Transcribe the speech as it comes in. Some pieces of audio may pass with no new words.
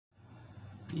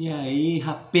E aí,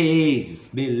 rapazes,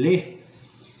 beleza?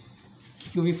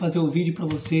 O que eu vim fazer o vídeo pra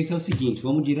vocês é o seguinte,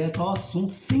 vamos direto ao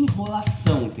assunto sem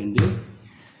enrolação, entendeu?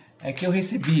 É que eu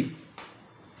recebi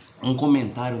um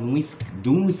comentário de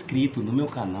um inscrito no meu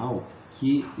canal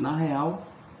que, na real,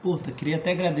 puta, queria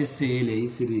até agradecer ele aí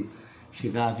se ele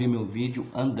chegar a ver meu vídeo.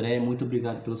 André, muito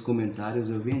obrigado pelos comentários.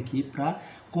 Eu vim aqui pra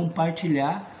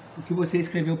compartilhar o que você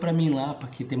escreveu pra mim lá,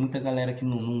 porque tem muita galera que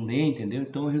não lê, entendeu?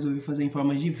 Então eu resolvi fazer em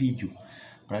forma de vídeo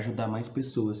para ajudar mais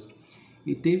pessoas.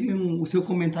 E o seu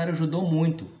comentário ajudou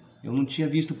muito. Eu não tinha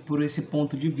visto por esse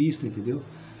ponto de vista, entendeu?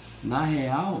 Na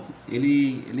real,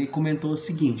 ele comentou o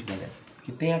seguinte, galera,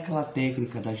 que tem aquela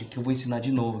técnica que eu vou ensinar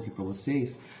de novo aqui para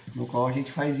vocês, no qual a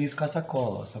gente faz isso com a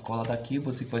sacola. A sacola daqui,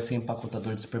 você vai ser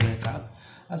empacotador de supermercado.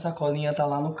 A sacolinha tá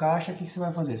lá no caixa, o que você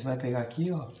vai fazer? Você vai pegar aqui,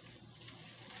 ó.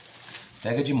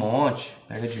 Pega de monte,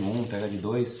 pega de um, pega de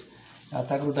dois. Ela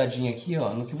tá grudadinha aqui,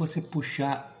 ó. No que você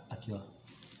puxar, aqui, ó.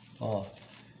 Ó,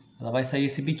 ela vai sair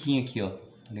esse biquinho aqui, ó,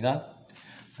 tá ligado?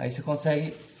 Aí você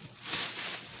consegue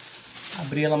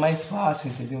abrir ela mais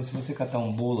fácil, entendeu? Se você catar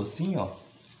um bolo assim, ó,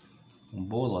 um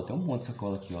bolo, ó, tem um monte de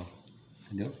sacola aqui, ó,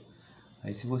 entendeu?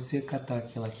 Aí se você catar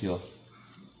aquela aqui, ó,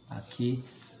 aqui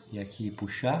e aqui e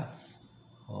puxar,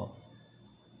 ó,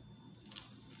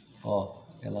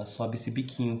 ela sobe esse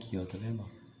biquinho aqui, ó, tá vendo?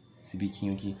 Esse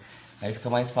biquinho aqui. Aí fica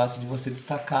mais fácil de você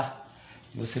destacar,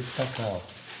 ó.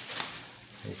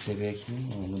 Aí você vê aqui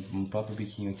no próprio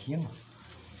biquinho aqui, ó.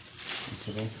 E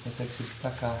você vê, você consegue se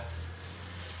destacar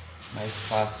mais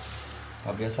fácil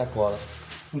para abrir as sacolas.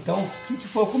 Então, o que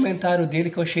foi o comentário dele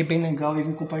que eu achei bem legal e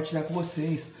vim compartilhar com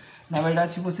vocês. Na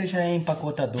verdade, se você já é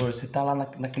empacotador, você tá lá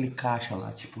naquele caixa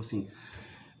lá, tipo assim,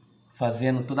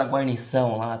 fazendo toda a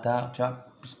guarnição lá, tá? Já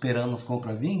esperando as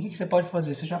compras vir, o que você pode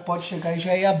fazer? Você já pode chegar e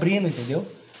já ir abrindo, entendeu?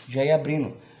 Já ir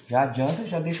abrindo. Já adianta,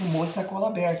 já deixa um monte de sacola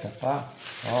aberta, tá?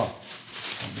 Ó.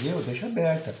 Abriu, deixa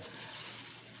aberta.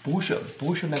 Puxa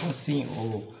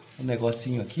o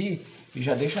negocinho aqui e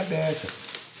já deixa aberta.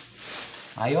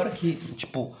 Aí a hora que,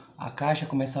 tipo, a caixa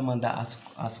começa a mandar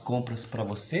as compras para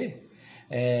você,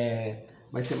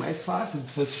 vai ser mais fácil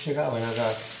se você chegar,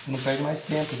 você não perde mais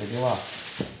tempo, entendeu? Ó,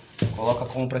 coloca a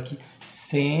compra aqui,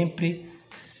 sempre,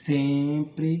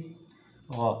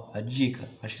 ó, a dica,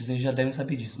 acho que vocês já devem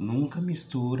saber disso, nunca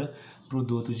mistura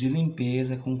produtos de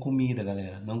limpeza com comida,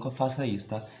 galera. Nunca faça isso,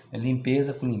 tá? É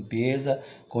limpeza com limpeza,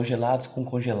 congelados com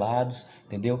congelados,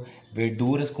 entendeu?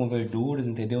 Verduras com verduras,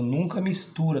 entendeu? Nunca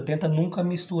mistura, tenta nunca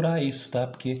misturar isso, tá?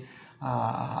 Porque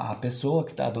a pessoa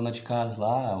que tá, a dona de casa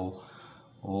lá,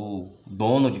 ou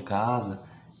dono de casa,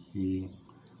 e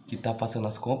que tá passando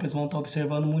as compras, vão estar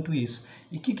observando muito isso.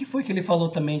 E o que foi que ele falou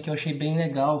também que eu achei bem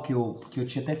legal, que eu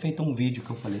tinha até feito um vídeo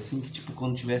que eu falei assim, que tipo,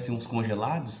 quando tivesse uns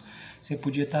congelados, você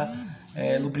podia estar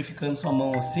lubrificando sua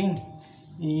mão assim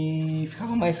e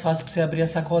ficava mais fácil para você abrir a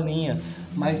sacolinha.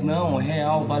 Mas não, é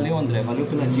real. Valeu, André, valeu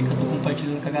pela dica, tô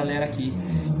compartilhando com a galera aqui.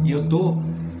 E eu tô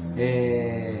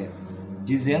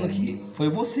dizendo que foi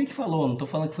você que falou, não tô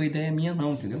falando que foi ideia minha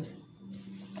não, entendeu?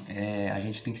 A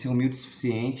gente tem que ser humilde o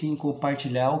suficiente em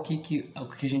compartilhar o que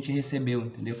a gente recebeu,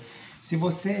 entendeu? Se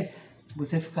você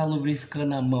ficar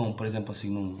lubrificando a mão, por exemplo, assim,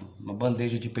 numa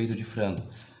bandeja de peito de frango,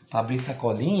 para abrir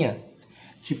sacolinha,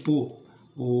 tipo,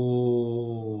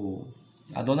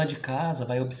 a dona de casa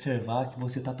vai observar que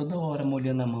você tá toda hora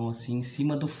molhando a mão assim, em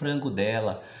cima do frango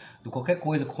dela, de qualquer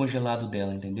coisa congelado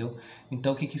dela, entendeu?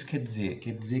 Então o que isso quer dizer?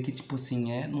 Quer dizer que, tipo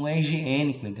assim, não é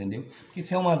higiênico, entendeu? Porque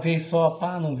se é uma vez só,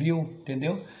 pá, não viu,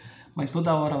 entendeu? Mas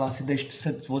toda hora lá, se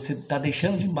você tá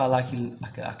deixando de embalar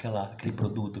aquele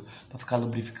produto para ficar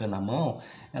lubrificando a mão,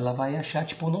 ela vai achar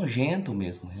tipo nojento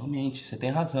mesmo, realmente. Você tem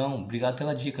razão, obrigado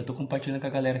pela dica, tô compartilhando com a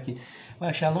galera aqui. Vai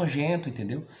achar nojento,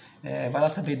 entendeu? Vai lá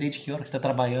saber desde que hora que você tá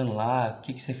trabalhando lá, o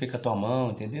que você fez com a tua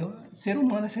mão, entendeu? Ser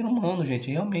humano é ser humano, gente,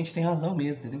 realmente tem razão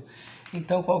mesmo, entendeu?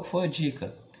 Então qual que foi a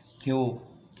dica que eu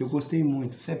gostei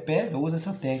muito? Você pega, usa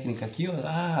essa técnica aqui,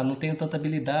 ó, não tenho tanta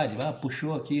habilidade,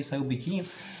 puxou aqui, saiu o biquinho,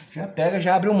 já pega,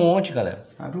 já abre um monte, galera,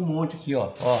 abre um monte aqui, ó,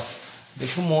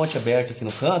 deixa um monte aberto aqui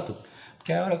no canto,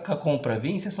 porque a hora que a compra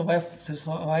vir, você só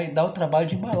vai dar o trabalho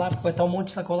de embalar, porque vai estar um monte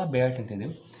de sacola aberta,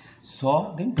 entendeu?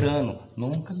 Só lembrando,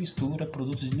 nunca mistura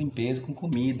produtos de limpeza com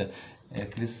comida,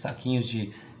 aqueles saquinhos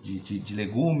de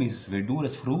legumes,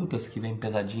 verduras, frutas que vem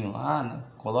pesadinho lá, né?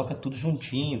 Coloca tudo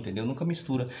juntinho, entendeu? Nunca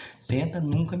mistura, tenta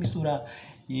nunca misturar.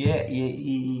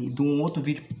 E de um outro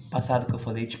vídeo passado que eu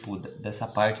falei, tipo, dessa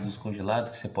parte dos congelados,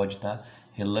 que você pode estar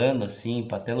relando assim,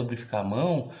 para até lubrificar a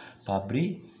mão, para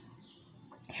abrir,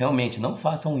 realmente não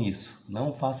façam isso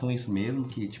mesmo,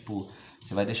 que tipo,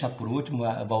 você vai deixar por último,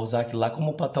 vai usar aquilo lá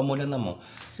como para estar molhando a mão.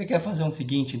 Você quer fazer o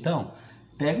seguinte, então?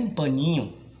 Pega um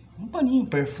paninho um paninho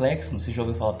Perflex, não sei se já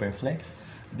ouviu falar Perflex,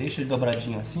 deixa ele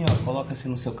dobradinho assim, ó, coloca assim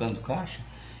no seu canto do caixa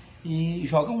e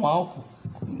joga um álcool,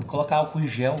 coloca álcool em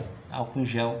gel,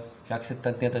 já que você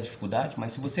tenta dificuldade,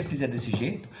 mas se você fizer desse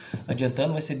jeito,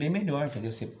 adiantando vai ser bem melhor,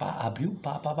 entendeu? Você pá, abriu,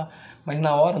 pá, mas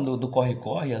na hora do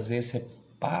corre-corre, às vezes você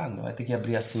pá, vai ter que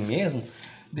abrir assim mesmo,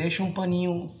 deixa um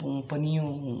paninho,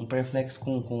 um Perflex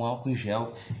com álcool em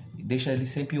gel, deixa ele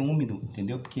sempre úmido,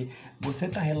 entendeu? Porque você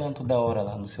tá relando toda hora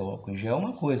lá no seu álcool em gel é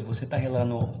uma coisa, você tá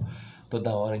relando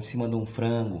toda hora em cima de um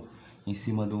frango, em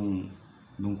cima de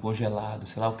um congelado,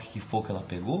 sei lá o que for que ela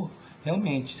pegou,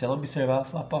 realmente, se ela observar, ela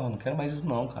fala, porra, não quero mais isso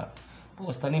não, cara. Pô,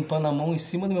 você tá limpando a mão em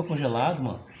cima do meu congelado,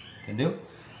 mano, entendeu?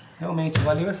 Realmente,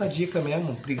 valeu essa dica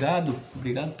mesmo, obrigado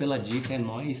pela dica, é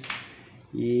nóis.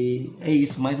 E é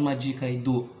isso, mais uma dica aí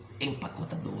do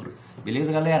empacotador,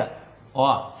 beleza, galera?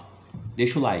 Ó,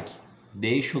 deixa o like,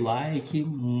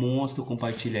 monstro,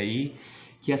 compartilha aí,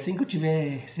 que assim que eu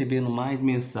tiver recebendo mais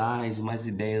mensagens, mais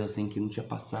ideias assim que não tinha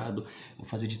passado, vou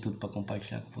fazer de tudo para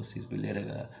compartilhar com vocês,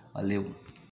 beleza? Valeu!